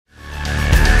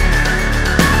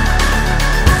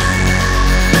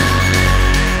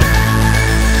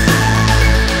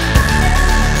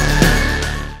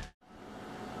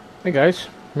Hey guys,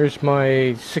 here's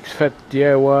my 6-fet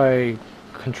DIY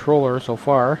controller so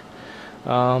far.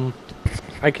 Um,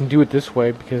 I can do it this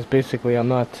way because basically I'm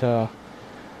not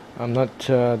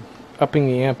upping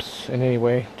the amps in any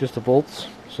way, just the volts.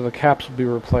 So the caps will be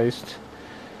replaced.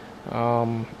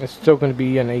 It's still going to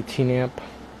be an 18 amp.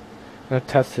 I've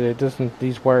tested it. Doesn't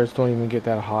these wires don't even get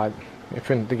that hot. If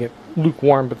they get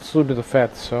lukewarm, but so do the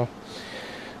fets. So,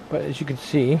 but as you can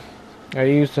see, I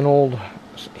used an old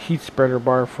heat spreader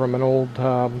bar from an old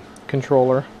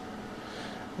controller,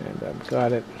 and I've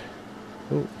got it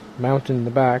mounted in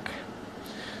the back.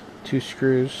 2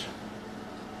 screws.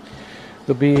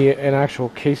 There'll be an actual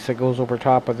case that goes over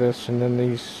top of this, and then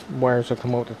these wires will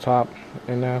come out the top,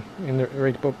 and in the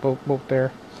right both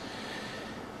there.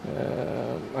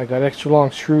 I got extra long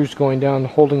screws going down,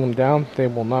 holding them down. They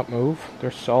will not move.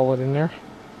 They're solid in there.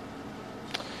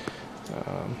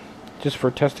 Just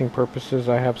for testing purposes,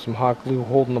 I have some hot glue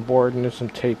holding the board, and there's some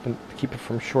tape to keep it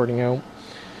from shorting out.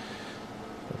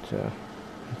 But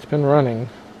it's been running.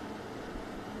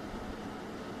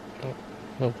 Oh,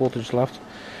 no voltage left.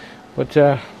 But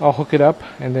I'll hook it up,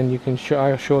 and then you can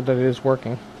I'll show that it is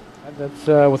working. That's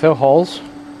without hulls,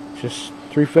 just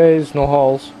 3-phase, no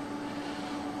hulls.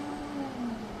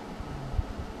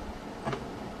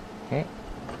 Okay.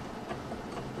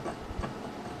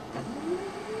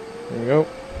 There you go.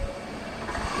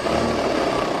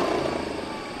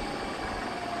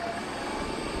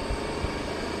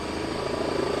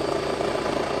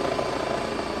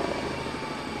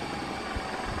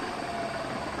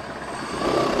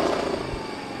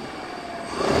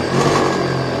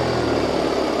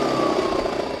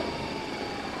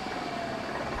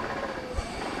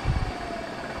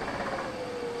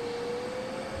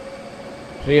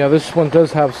 So yeah, this one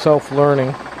does have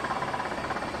self-learning.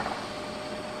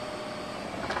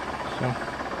 So,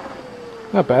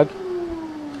 not bad.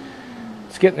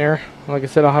 It's getting there. Like I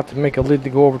said, I'll have to make a lid to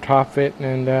go over top of it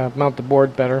and mount the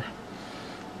board better.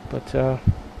 But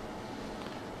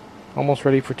almost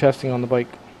ready for testing on the bike.